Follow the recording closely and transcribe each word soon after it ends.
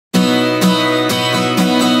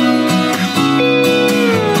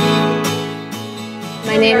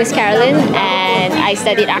is Carolyn and I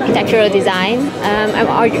studied architectural design.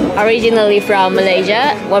 I'm originally from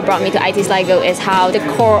Malaysia. What brought me to ATU Sligo is how the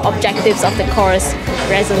core objectives of the course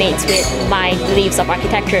resonates with my beliefs of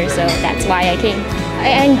architecture, so that's why I came.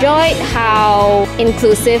 I enjoyed how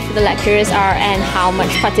inclusive the lectures are and how much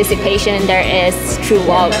participation there is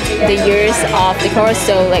throughout the years of the course.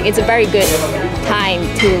 So like it's a very good time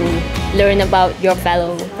to learn about your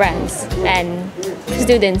fellow friends and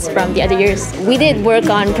students from the other years. We did work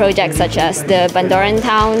on projects such as the Bandoran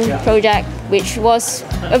Town project, which was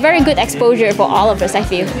a very good exposure for all of us, I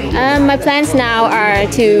feel. My plans now are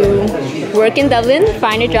to work in Dublin,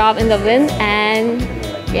 find a job in Dublin, and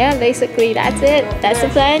yeah, basically that's it. That's the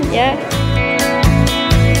plan, yeah.